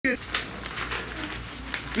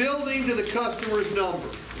building to the customer's number.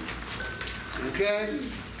 Okay?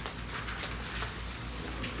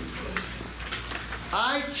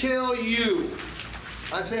 I tell you,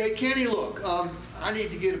 I say, hey, Kenny, look, I need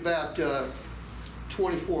to get about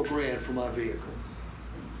 24 grand for my vehicle.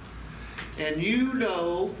 And you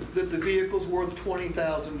know that the vehicle's worth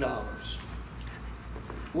 $20,000.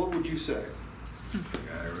 What would you say? I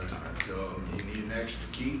got it right. I tell him you need an extra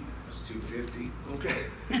key. That's $250. Okay.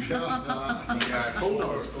 You got Hold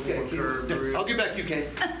on. four Okay. curb bridge. I'll get back to you, Kenny.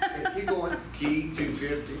 Okay, keep going. Key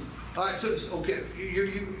 $250. All right, so okay,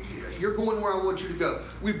 you're going where I want you to go.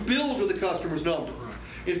 We build to the customer's number.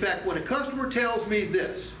 In fact, when a customer tells me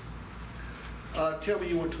this, tell me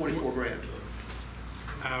you want 24 grand.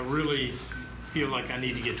 I really feel like I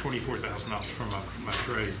need to get $24,000 from my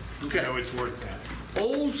trade. Okay. I know it's worth that.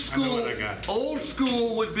 Old school. I know what I got. Old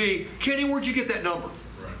school would be, Kenny, where'd you get that number?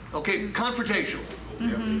 Right. Okay, confrontational.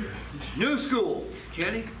 New school,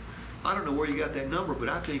 Kenny, I don't know where you got that number, but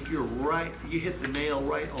I think you're right. You hit the nail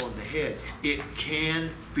right on the head. It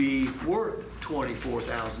can be worth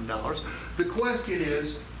 $24,000. The question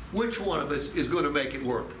is, which one of us is going to make it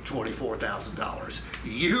worth $24,000?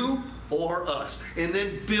 You or us? And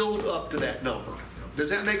then build up to that number. Does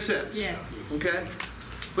that make sense? Yes. Okay?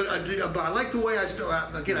 But I like the way I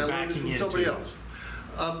start. Again, I learned this from somebody else.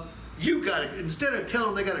 You got it. Instead of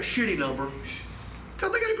telling them they got a shitty number, tell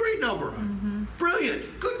them they got a great number.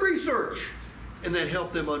 Brilliant. Good research. And then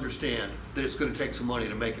help them understand that it's going to take some money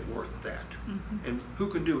to make it worth that. And who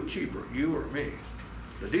can do it cheaper, you or me?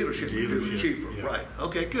 The dealership can do it cheaper. Yeah. Right.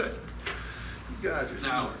 Okay, good. You guys are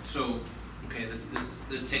Now, smart. so, okay,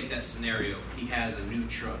 let's take that scenario. He has a new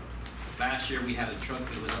truck. Last year we had a truck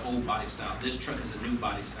that was an old body style. This truck is a new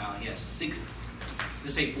body style. He has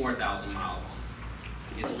let's say 4,000 miles on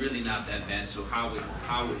it. It's really not that bad. So how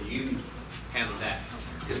would you handle that?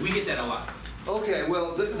 Because we get that a lot. Okay,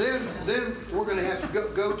 well, then we're going to have to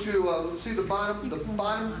go to, see the bottom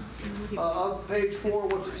of page 4,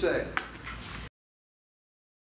 what's it say?